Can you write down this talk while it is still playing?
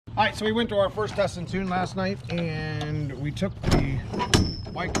All right, so we went to our first test and tune last night, and we took the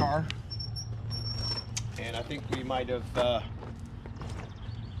white car, and I think we might have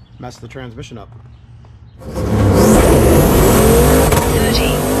messed the transmission up. 30,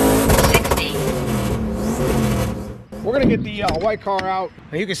 60. We're gonna get the white car out.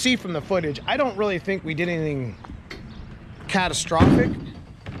 Now you can see from the footage, I don't really think we did anything catastrophic.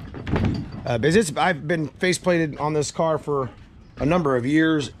 Because I've been faceplated on this car for a number of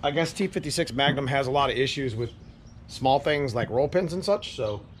years. I guess T56 Magnum has a lot of issues with small things like roll pins and such.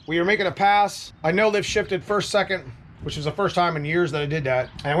 So we were making a pass. I no lift shifted first, second, which was the first time in years that I did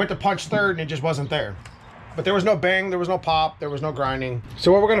that. And I went to punch third and it just wasn't there. But there was no bang, there was no pop, there was no grinding.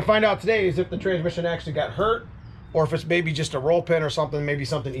 So what we're gonna find out today is if the transmission actually got hurt or if it's maybe just a roll pin or something, maybe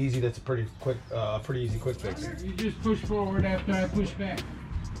something easy that's a pretty quick, pretty easy quick fix. You just push forward after I push back.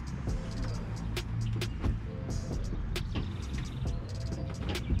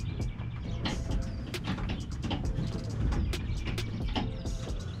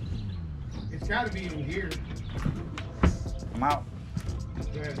 It's got to be in gear. I'm out.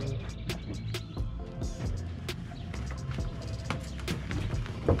 Yeah,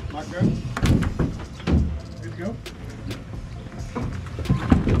 not good. Good to go.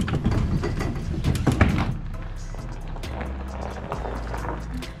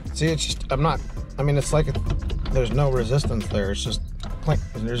 See, it's just, I mean, it's like there's no resistance there. It's just,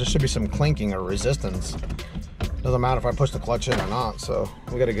 there should be some clinking or resistance. Doesn't matter if I push the clutch in or not, so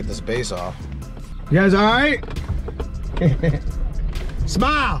we got to get this base off. You guys all right?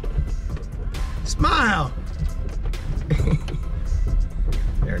 Smile! Smile!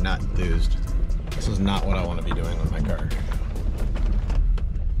 They're not enthused. This is not what I want to be doing with my car.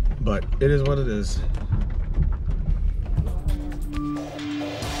 But it is what it is.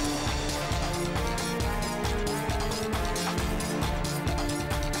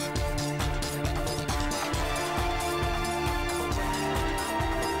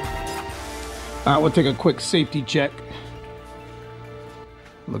 All right, we'll take a quick safety check.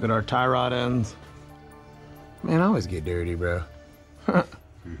 Look at our tie rod ends. Man, I always get dirty, bro.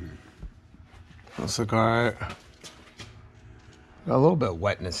 Let's look all right. Got a little bit of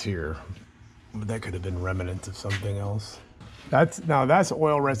wetness here, but that could have been remnants of something else. That's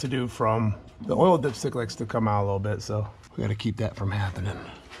oil residue from the oil dipstick likes to come out a little bit, so we got to keep that from happening.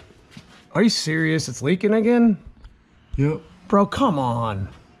 Are you serious? It's leaking again? Yep. Bro, come on.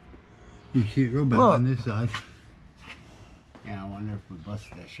 You see it real bad on this side. Yeah, I wonder if we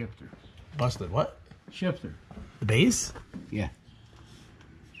busted that shifter. Busted what? Shifter. The base? Yeah.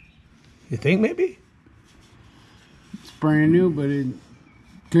 You think maybe? It's brand new, but it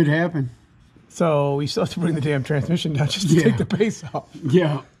could happen. So we still have to bring the damn transmission down just to take the base off.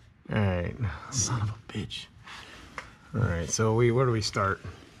 Yeah. All right. Son of a bitch. All right, so where do we start?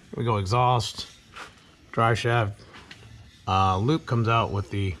 We go exhaust, drive shaft. Loop comes out with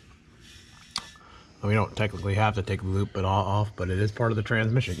the, well, we don't technically have to take the loop off, but it is part of the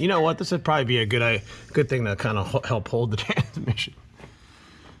transmission. You know what? This would probably be a good thing to kind of help hold the transmission.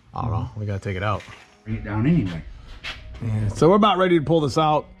 I don't know. We got to take it out. Bring it down anyway. Yeah, so we're about ready to pull this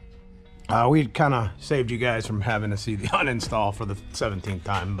out. We kind of saved you guys from having to see the uninstall for the 17th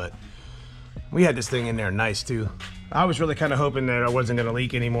time, but we had this thing in there nice too. I was really kind of hoping that it wasn't going to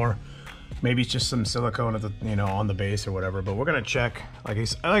leak anymore. Maybe it's just some silicone at the, on the base or whatever, but we're going to check. Like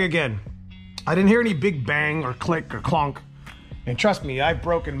again, I didn't hear any big bang or click or clunk. And trust me, I've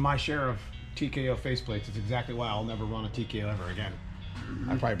broken my share of TKO faceplates. It's exactly why I'll never run a TKO ever again.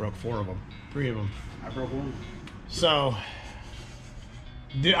 I probably broke 4 of them, 3 of them. I broke 1. So,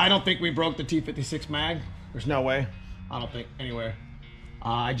 I don't think we broke the T56 mag. There's no way. I don't think anywhere.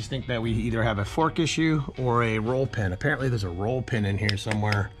 I just think that we either have a fork issue or a roll pin. Apparently there's a roll pin in here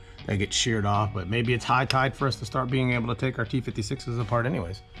somewhere that gets sheared off, but maybe it's high tide for us to start being able to take our T56s apart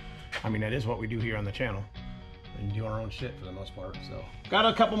anyways. I mean, that is what we do here on the channel. And do our own shit for the most part, so. Got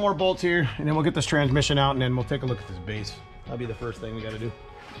a couple more bolts here, and then we'll get this transmission out, and then we'll take a look at this base. That'll be the first thing we gotta do.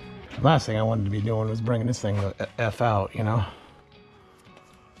 The last thing I wanted to be doing was bringing this thing the F out,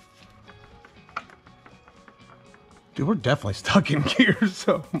 Dude, we're definitely stuck in gear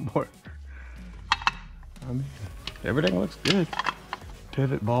somewhere. I mean, everything looks good.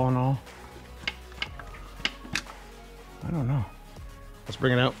 Pivot, ball and all. I don't know. Let's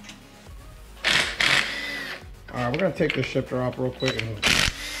bring it out. All right, we're gonna take this shifter off real quick and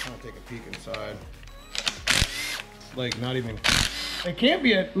I'll take a peek inside. Like, not even, it can't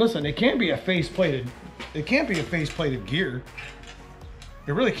be it can't be a face-plated gear.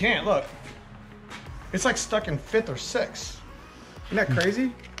 It really can't, look. It's like stuck in 5th or 6th. Isn't that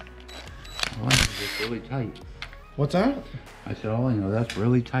crazy? Well, it's really tight. What's that? I said, all I know, that's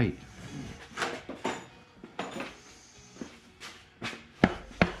really tight.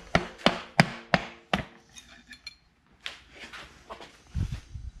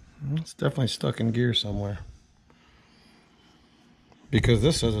 It's definitely stuck in gear somewhere. Because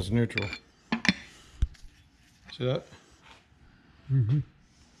this says it's neutral. See that? Mm-hmm.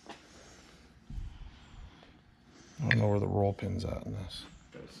 I don't know where the roll pin's at in this.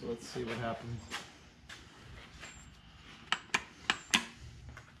 Okay, so let's see what happens.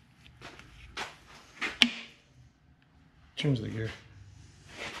 Change the gear.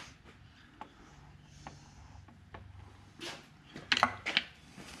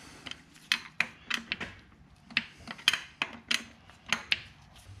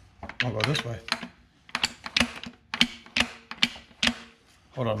 I'll go this way.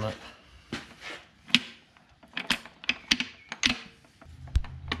 Hold on a minute.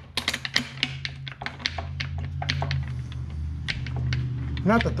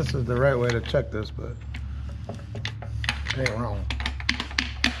 Not that this is the right way to check this, but it ain't wrong.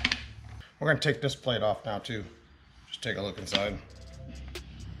 We're gonna take this plate off now too. Just take a look inside.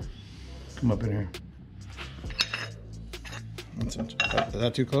 Come up in here. Is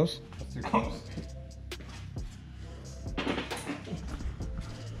that too close? That's too close.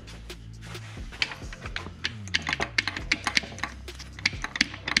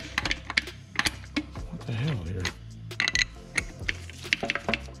 What the hell here?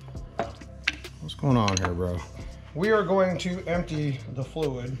 What's going on here, bro? We are going to empty the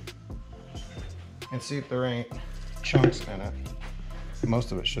fluid and see if there ain't chunks in it.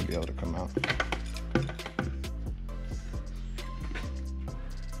 Most of it should be able to come out.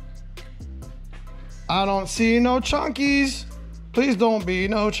 I don't see no chunkies. Please don't be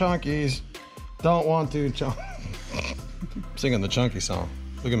no chunkies. Don't want to chunk. Singing the chunky song.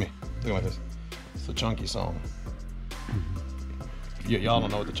 Look at me. Look at my face. It's the chunky song. Y'all don't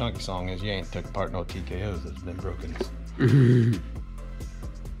know what the chunky song is. You ain't took part in no TKOs that's been broken.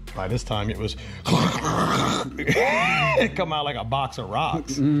 By this time it was it come out like a box of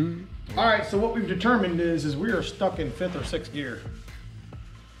rocks. All right, so what we've determined is we are stuck in 5th or 6th gear.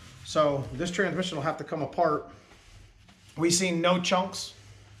 So this transmission will have to come apart. We've seen no chunks,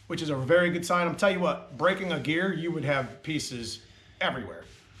 which is a very good sign. I'm telling you what, breaking a gear, you would have pieces everywhere.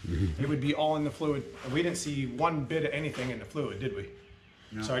 It would be all in the fluid. We didn't see one bit of anything in the fluid, did we?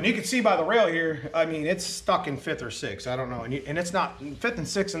 No. So, and you can see by the rail here, I mean, it's stuck in 5th or 6th. I don't know. And it's not, 5th and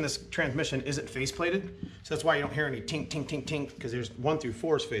 6th in this transmission isn't faceplated. So that's why you don't hear any tink, tink, tink, tink, because there's 1 through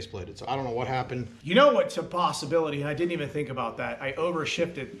 4 is faceplated. So I don't know what happened. You know what's a possibility, and I didn't even think about that. I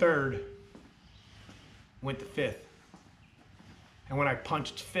overshifted 3rd, went to 5th. And when I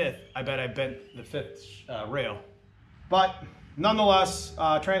punched 5th, I bet I bent the 5th rail. But nonetheless,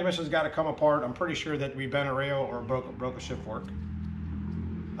 transmission's got to come apart. I'm pretty sure that we bent a rail or broke a shift fork.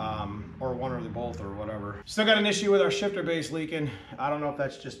 Or one or the both or whatever. Still got an issue with our shifter base leaking. I don't know if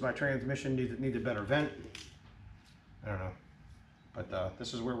that's just my transmission needs a better vent. I don't know. But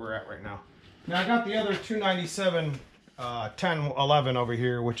this is where we're at right now. Now I got the other 297 1011 over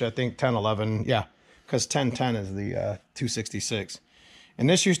here, which I think 1011, yeah, because 1010 is the 266. And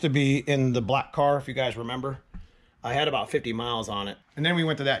this used to be in the black car, if you guys remember. I had about 50 miles on it. And then we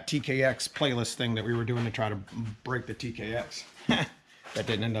went to that TKX playlist thing that we were doing to try to break the TKX. That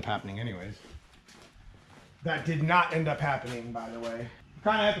didn't end up happening anyways. That did not end up happening, by the way.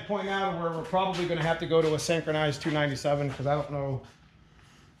 Kind of at the point now where we're probably going to have to go to a synchronized 297 because I don't know.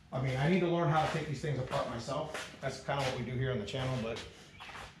 I mean, I need to learn how to take these things apart myself. That's kind of what we do here on the channel, but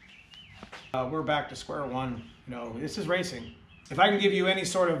we're back to square one. You know, this is racing. If I can give you any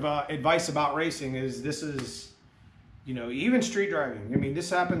sort of advice about racing, this is, you know, even street driving. I mean, this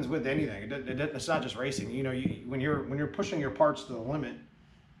happens with anything. It's not just racing. You know, when you're pushing your parts to the limit,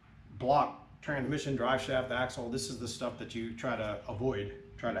 block, transmission, drive shaft, axle, this is the stuff that you try to avoid,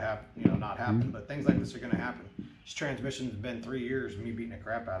 try to have, you know, not happen. But things like this are going to happen. This transmission's been 3 years of me beating the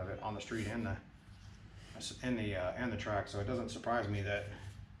crap out of it on the street and the track. So it doesn't surprise me that,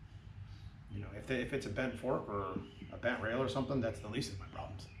 you know, if it's a bent fork or a bent rail or something, that's the least of my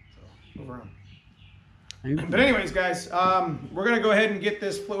problems. So move around. But anyways, guys, we're going to go ahead and get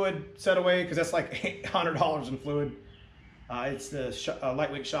this fluid set away because that's like $800 in fluid. It's the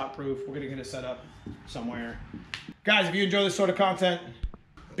lightweight shockproof. We're going to get it set up somewhere. Guys, if you enjoy this sort of content,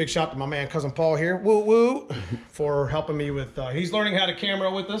 big shout to my man, Cousin Paul here, woo woo, for helping me with, he's learning how to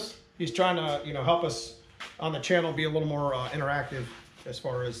camera with us. He's trying to, you know, help us on the channel be a little more interactive as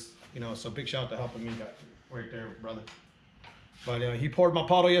far as, you know, so big shout to helping me right there, brother. But he poured my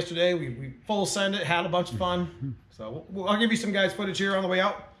puddle yesterday. We full send it, had a bunch of fun. So I'll give you some guys footage here on the way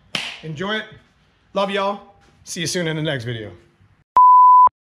out. Enjoy it. Love y'all. See you soon in the next video.